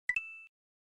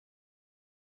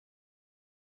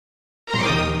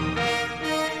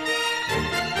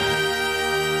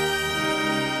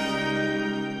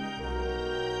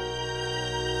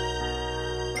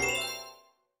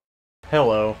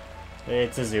Hello.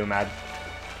 It's a Zoom ad.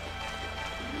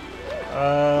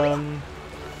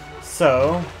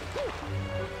 So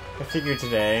I figured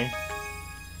today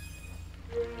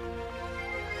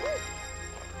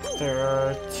there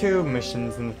are 2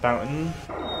 missions in the fountain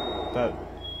that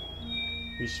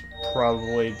we should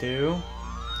probably do.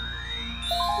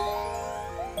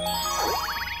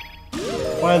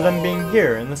 One of them being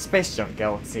here in the Space Junk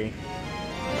Galaxy.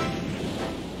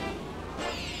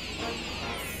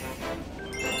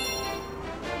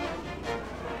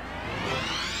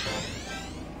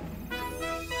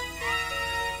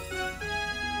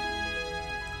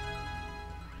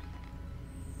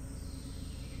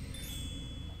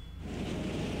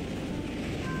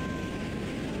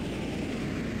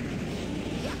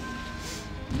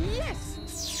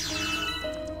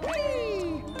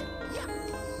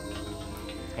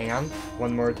 Hang on,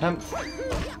 one more attempt.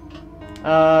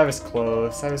 I was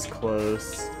close, I was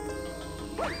close.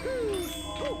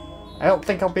 I don't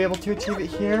think I'll be able to achieve it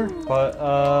here, but,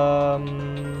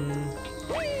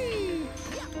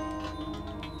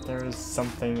 there's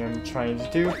something I'm trying to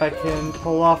do. If I can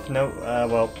pull off, no,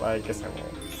 well, I guess I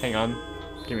won't. Hang on,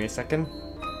 give me a second.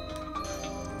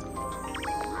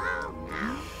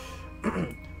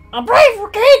 A brave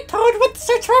brigade Toad went to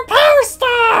search for a power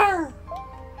star!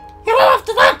 He went off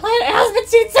to that planet and hasn't been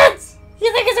seen since!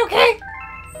 You think it's okay?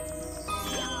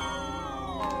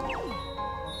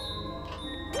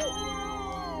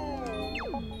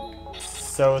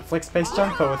 So it's like Space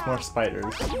Junk, but with more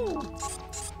spiders.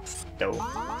 Dope.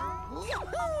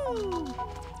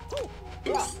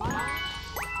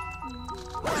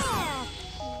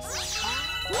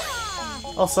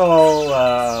 Also,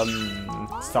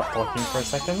 I'll stop talking for a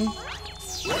second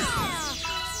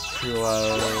to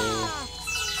allow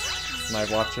my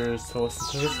watchers to listen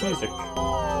to this music.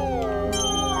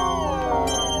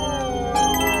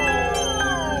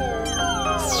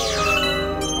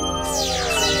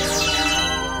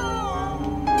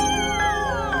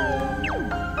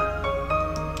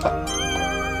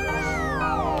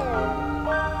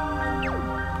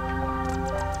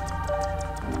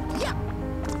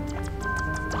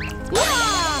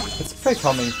 It's a pretty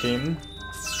calming theme.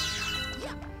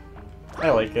 I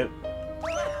like it.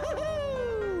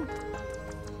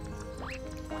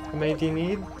 How many do you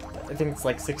need? I think it's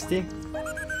like 60. I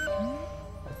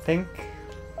think.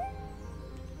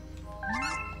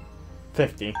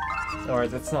 50. Alright,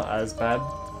 that's not as bad.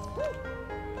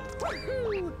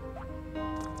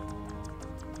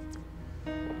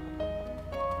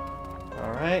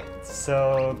 Alright,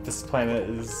 so this planet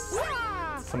is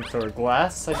some sort of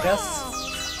glass, I guess.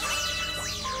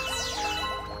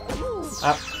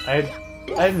 Ah, I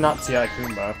did not see that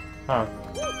Goomba. Huh.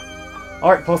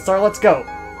 Alright, Polestar, let's go!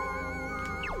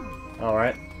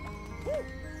 Alright.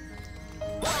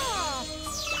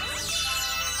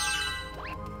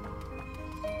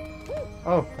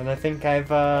 Oh, and I think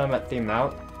I've met the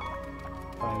amount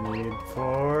I need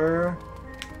for...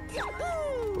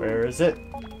 Where is it?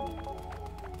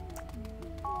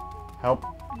 Help.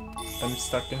 I'm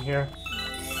stuck in here.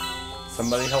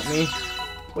 Somebody help me,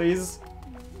 please.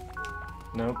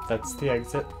 Nope, that's the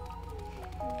exit.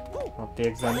 Not the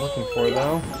exit I'm looking for,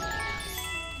 though.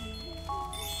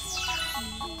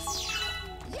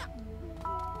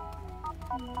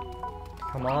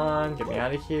 Come on, get me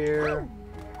out of here.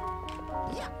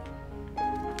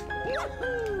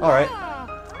 Alright.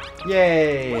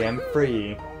 Yay, I'm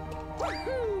free.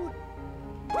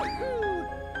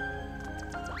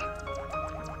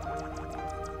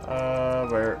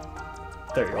 Where?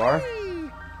 There you are.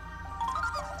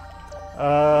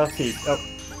 Feet. Oh,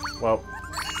 well.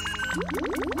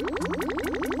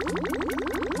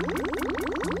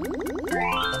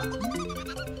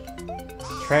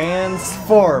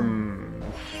 Transform!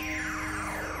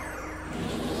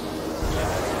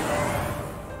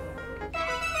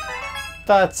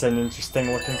 That's an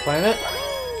interesting looking planet.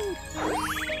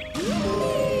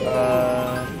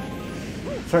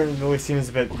 Certainly seems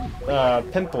a bit,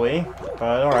 pimply,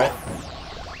 but alright.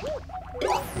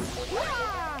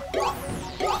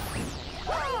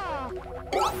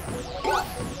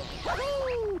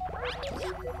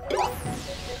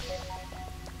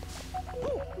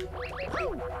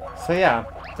 So yeah,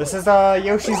 this is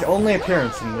Yoshi's only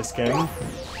appearance in this game.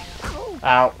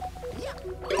 Ow.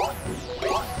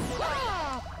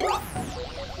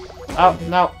 Oh,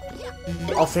 no.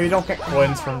 Also, you don't get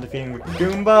coins from defeating the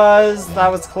Goombas.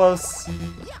 That was close.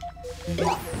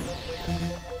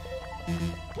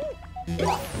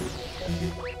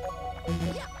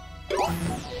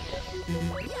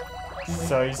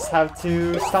 So you just have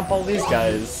to stomp all these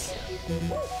guys.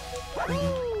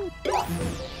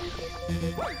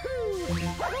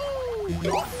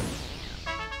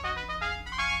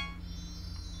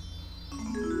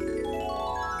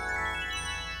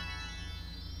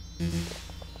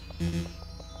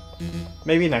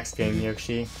 Maybe next game,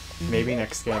 Yoshi. Maybe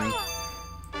next game.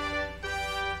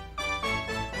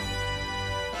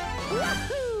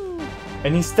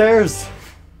 Any stairs?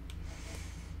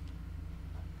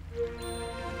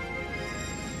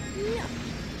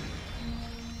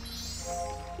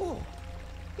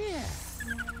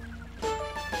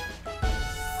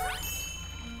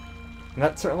 And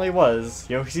that certainly was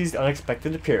Yoshi's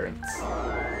unexpected appearance.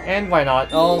 And why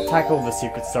not, I'll tackle the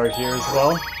secret star here as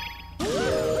well.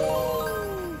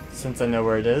 Since I know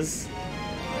where it is.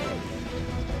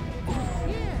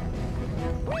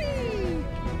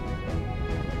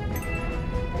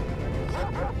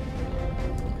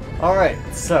 Alright,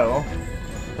 so,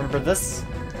 remember this?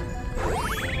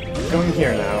 Going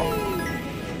here now.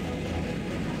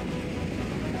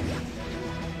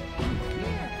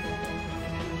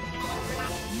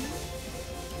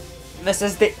 This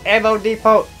is the ammo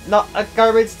depot, not a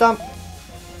garbage dump.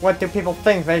 What do people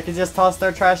think? They can just toss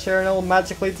their trash here and it'll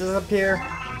magically disappear?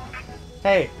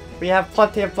 Hey, we have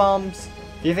plenty of bombs.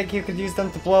 Do you think you could use them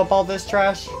to blow up all this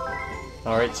trash?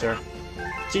 Alright, sure.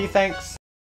 Gee, thanks.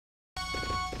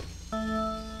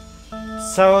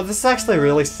 So, this is actually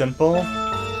really simple,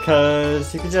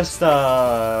 because you can just,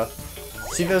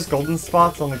 see those golden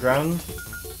spots on the ground?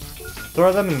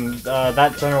 Throw them in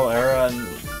that general area and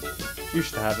you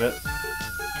should have it.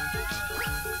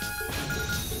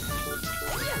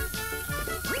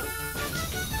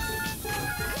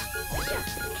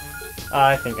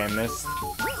 I think I missed.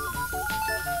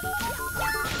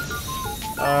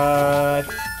 I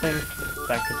think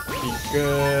that could be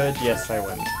good. Yes, I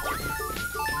win.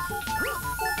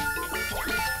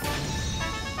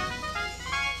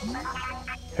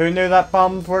 Who knew that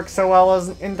bombs work so well as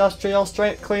an industrial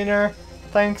strength cleaner?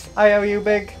 Thanks, I owe you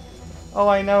big. Oh,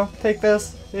 I know. Take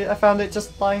this. I found it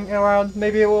just lying around.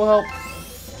 Maybe it will help.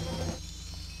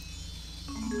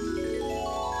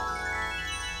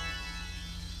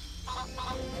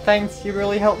 Thanks, you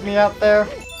really helped me out there.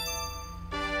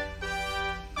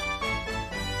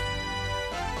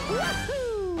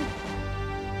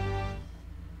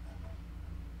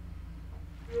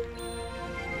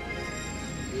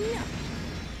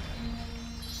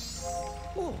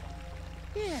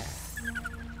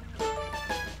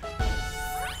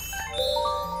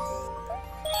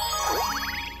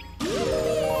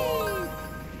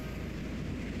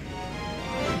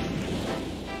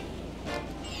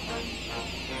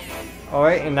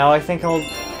 Alright, and now I think I'll...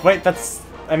 Wait, that's...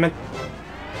 I meant...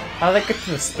 How did I get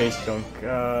to the space junk?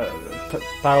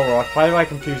 Battle Rock. Why do I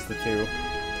confuse the two?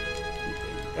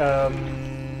 I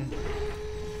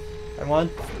want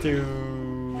to...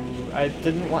 I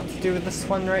didn't want to do this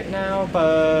one right now,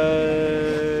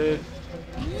 but...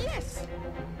 Yes.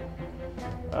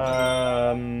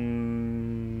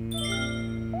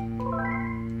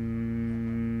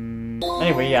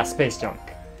 Anyway, yeah, space junk.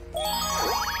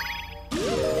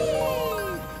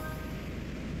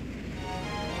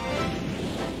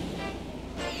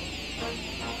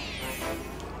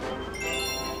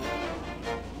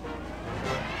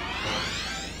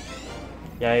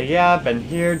 Yeah, been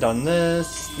here, done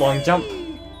this. Long jump.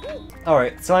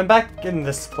 Alright, so I'm back in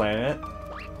this planet.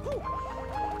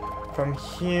 From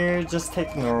here, just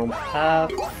take the normal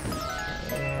path.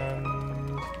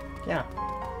 And... yeah.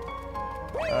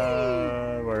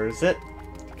 Where is it?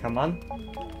 Come on.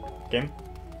 Game.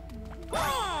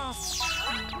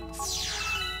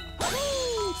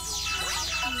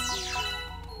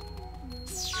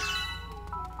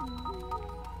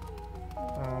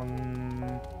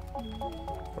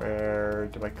 Where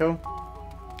do I go?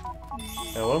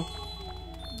 Hello?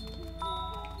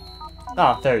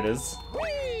 Ah, there it is.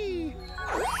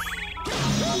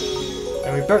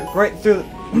 And we break right through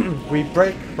we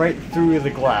break right through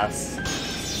the glass.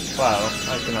 Wow,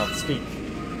 I cannot speak.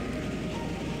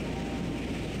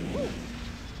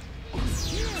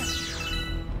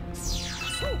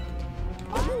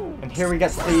 And here we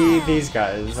get these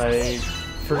guys. I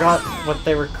forgot what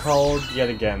they were called yet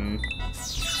again.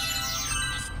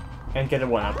 And get a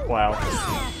 1-up. Wow.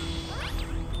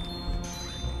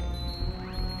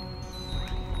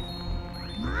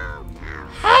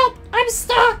 Help! I'm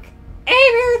stuck!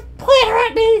 Aim your pointer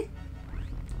at me!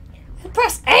 And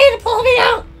press A to pull me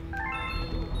out!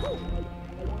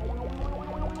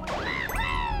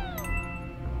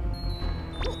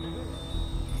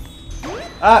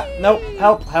 Ah, nope.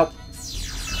 Help, help.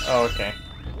 Oh, okay.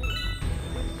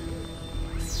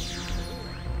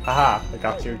 Aha, I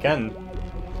got you again.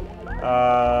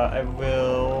 I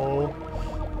will...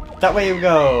 That way you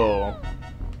go!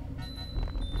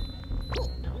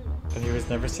 And he was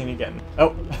never seen again.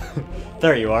 Oh!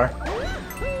 There you are.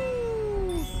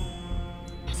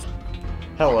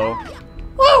 Hello.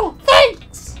 Whoa, thanks!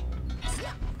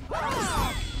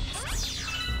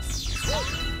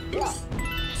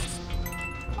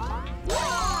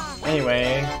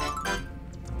 Anyway,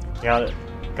 got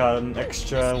an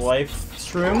extra life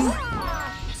shroom.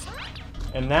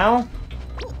 And now?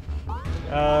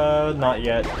 Not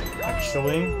yet,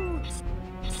 actually.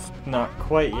 Not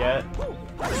quite yet.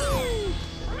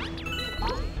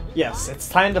 Yes, it's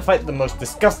time to fight the most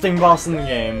disgusting boss in the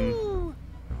game.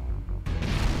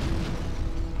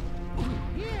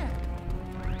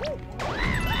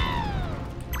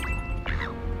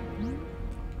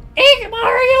 Hey,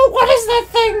 Mario, what is that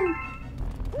thing?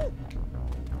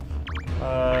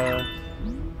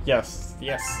 Yes.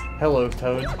 Hello,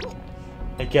 Toad.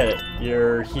 I get it.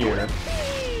 You're here.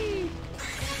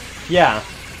 Yeah.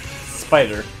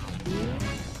 Spider.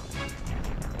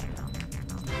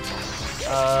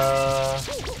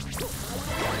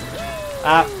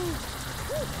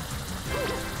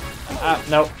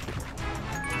 Nope.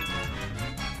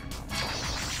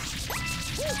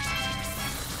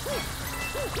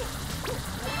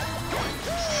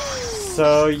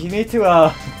 So you need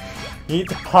to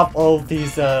pop all of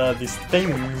these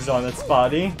things on its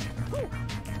body.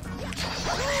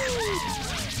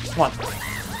 Come on.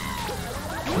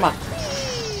 Come on.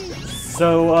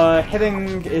 So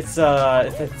hitting its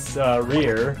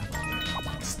rear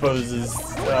exposes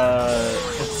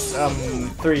its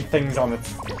 3 things on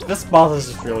its. This boss is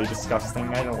just really disgusting.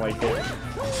 I don't like it.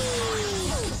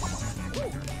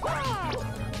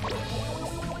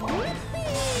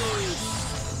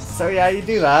 So yeah, you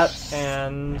do that,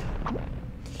 and it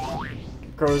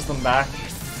grows them back.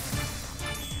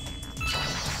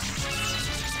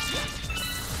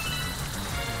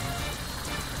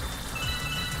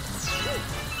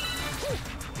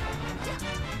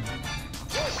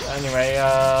 Anyway,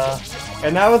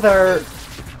 and now they're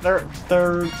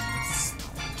the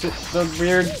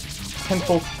weird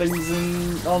pimple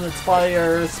things on its body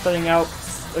are spitting out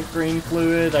a green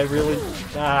fluid. I really,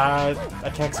 I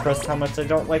can't express how much I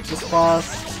don't like this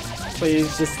boss.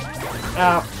 Please just,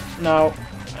 ow, no,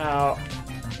 ow.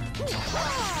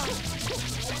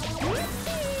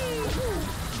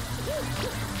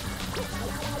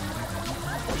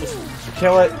 Just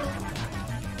kill it.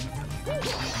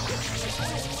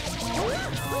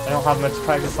 I don't have much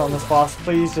practice on this boss.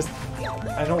 Please just,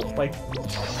 I don't like,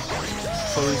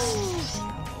 please.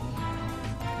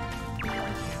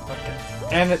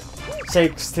 And it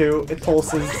shakes too. It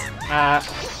pulses.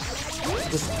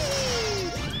 Just.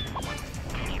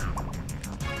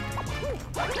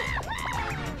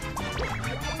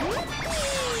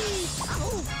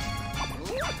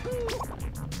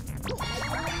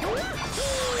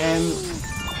 And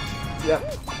yep.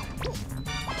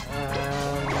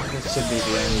 This should be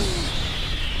the end.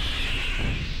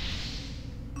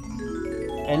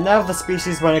 And now the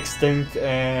species went extinct,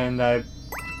 and I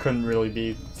couldn't really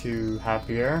be too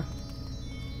happier.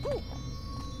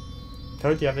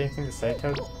 Toad, do you have anything to say,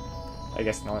 Toad? I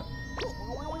guess not.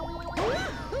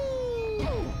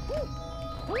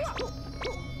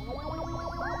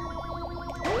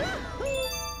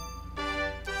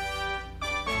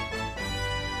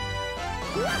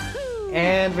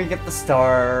 And we get the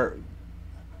star.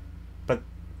 But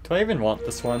do I even want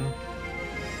this one?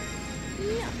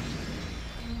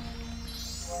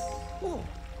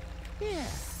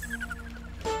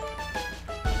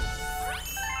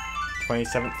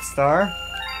 27th star.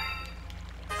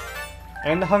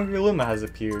 And the Hungry Luma has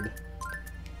appeared.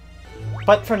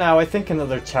 But for now, I think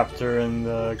another chapter in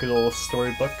the good old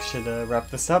storybook should wrap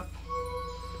this up.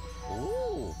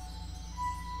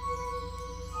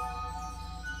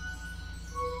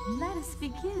 Let us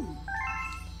begin.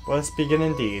 Let us begin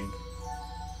indeed.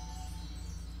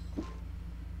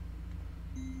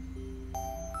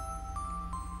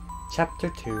 Chapter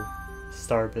 2,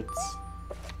 Starbits.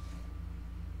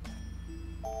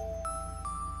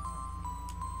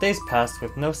 Days passed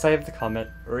with no sight of the comet,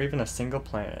 or even a single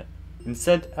planet.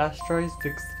 Instead, asteroids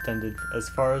extended as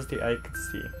far as the eye could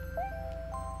see.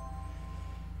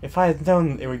 If I had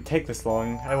known it would take this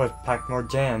long, I would have packed more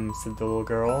jam, said the little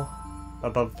girl,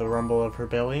 above the rumble of her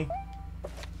belly.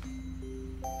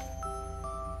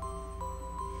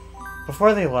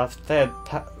 Before they left,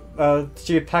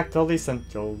 she had packed all the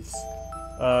essentials.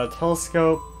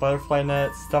 Telescope, butterfly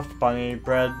net, stuffed bunny,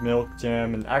 bread, milk,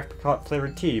 jam, and apricot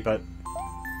flavored tea, but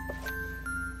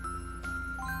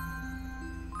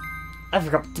I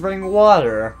forgot to bring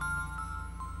water!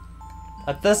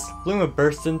 At this, Luma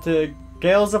burst into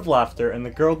gales of laughter, and the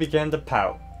girl began to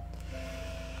pout.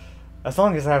 As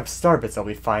long as I have Starbits, I'll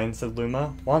be fine, said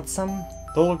Luma. Want some?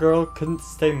 The little girl couldn't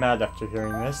stay mad after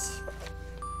hearing this.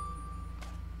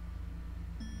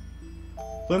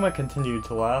 Luma continued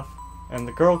to laugh, and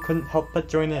the girl couldn't help but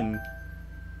join in.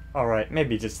 Alright,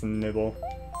 maybe just a nibble.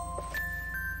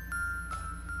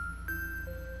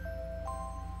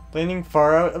 Leaning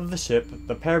far out of the ship,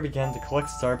 the pair began to collect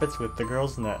starbits with the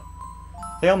girl's net.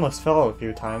 They almost fell a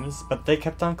few times, but they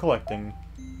kept on collecting.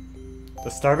 The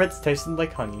starbits tasted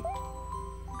like honey.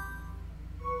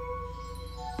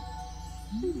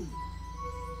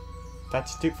 That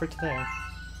should do it for today.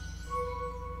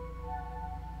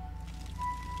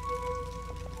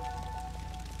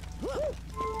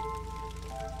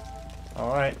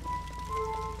 Alright.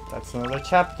 That's another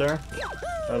chapter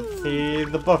of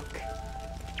the book.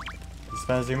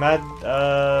 This is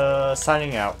Zumad,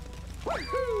 signing out.